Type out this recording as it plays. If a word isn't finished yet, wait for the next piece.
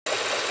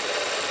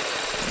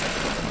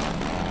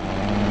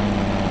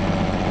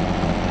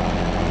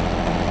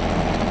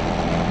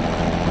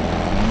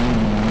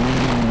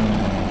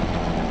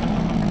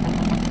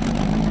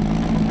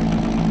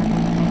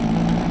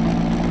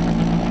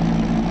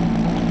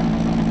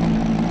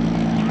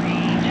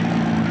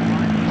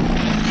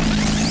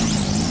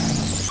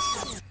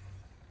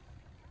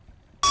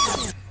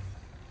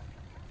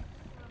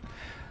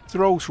The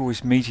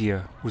Rolls-Royce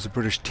Meteor was a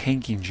British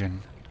tank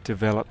engine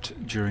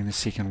developed during the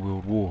Second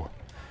World War.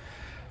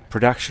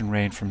 Production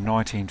ran from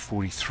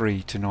 1943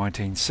 to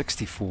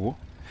 1964,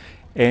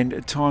 and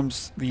at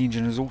times the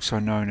engine is also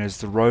known as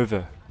the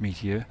Rover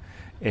Meteor,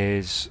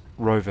 as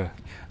Rover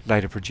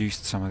later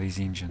produced some of these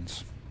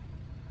engines.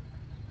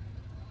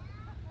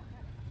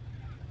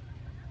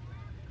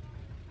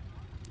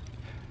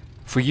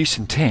 For use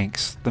in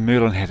tanks, the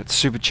Merlin had its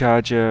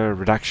supercharger,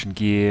 reduction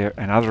gear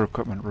and other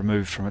equipment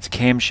removed from its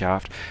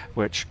camshaft,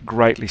 which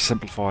greatly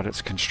simplified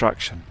its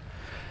construction.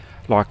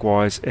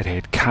 Likewise, it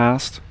had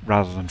cast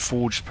rather than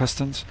forged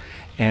pistons,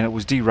 and it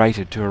was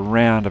derated to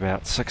around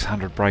about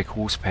 600 brake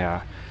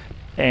horsepower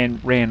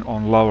and ran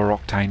on lower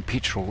octane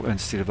petrol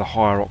instead of the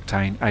higher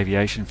octane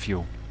aviation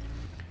fuel.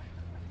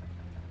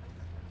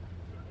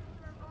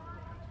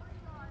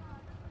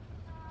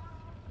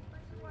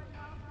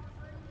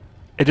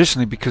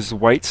 Additionally, because the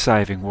weight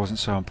saving wasn't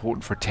so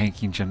important for a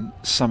tank engine,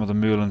 some of the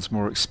Merlin's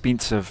more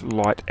expensive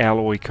light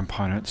alloy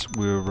components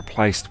were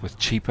replaced with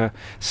cheaper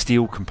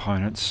steel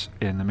components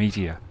in the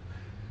Meteor.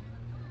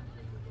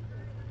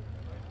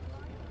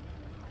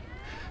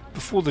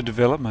 Before the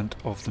development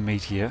of the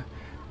Meteor,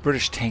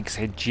 British tanks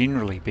had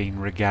generally been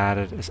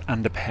regarded as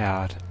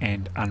underpowered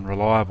and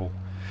unreliable,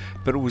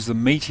 but it was the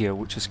Meteor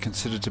which is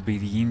considered to be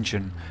the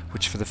engine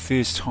which for the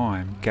first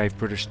time gave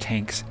British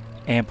tanks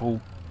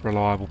ample,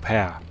 reliable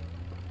power.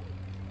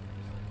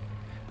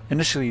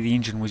 Initially the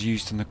engine was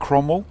used in the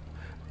Cromwell,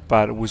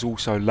 but it was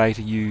also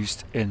later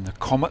used in the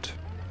Comet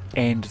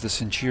and the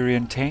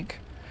Centurion tank,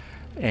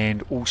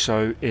 and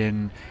also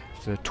in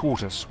the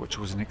Tortoise, which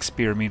was an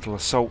experimental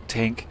assault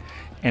tank,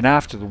 and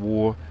after the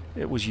war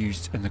it was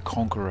used in the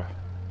Conqueror.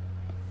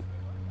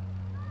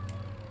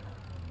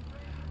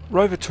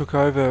 Rover took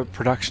over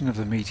production of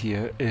the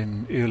Meteor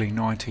in early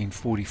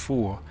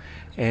 1944,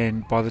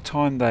 and by the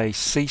time they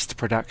ceased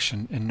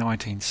production in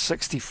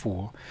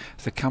 1964,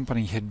 the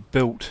company had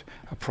built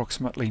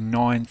approximately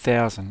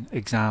 9,000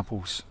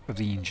 examples of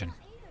the engine.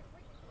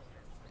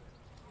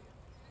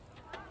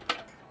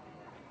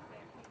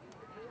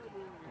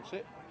 That's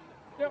it?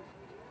 Yep.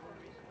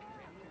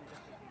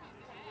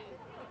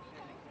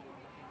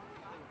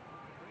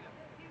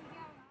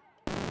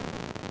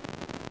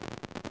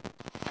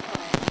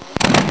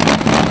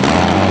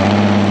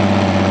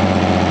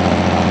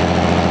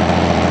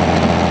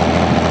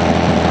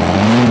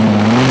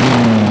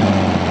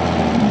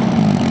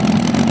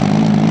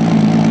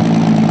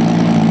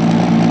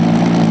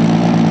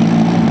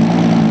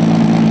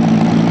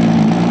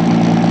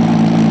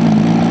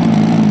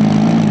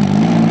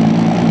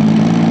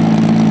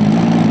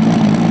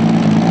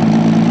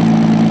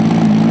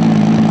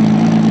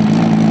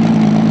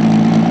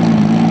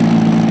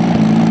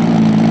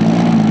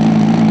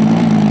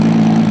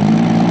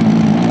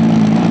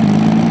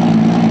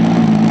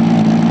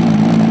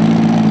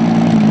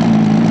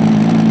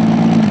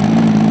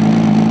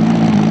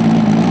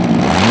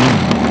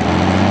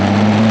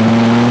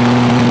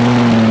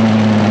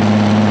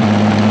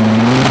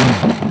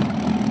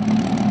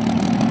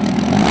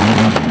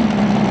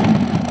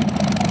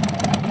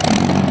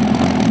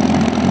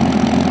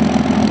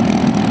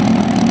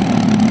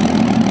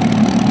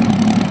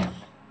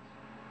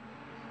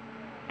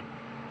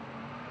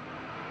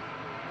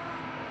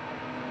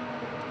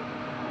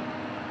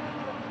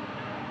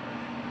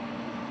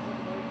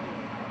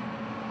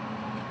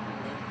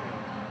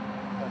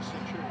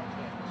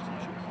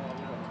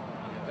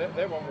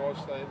 That one was,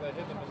 they had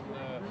them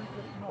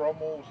in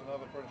Cromwells and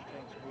other British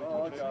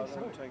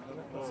tanks.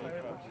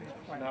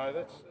 No,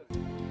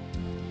 that's...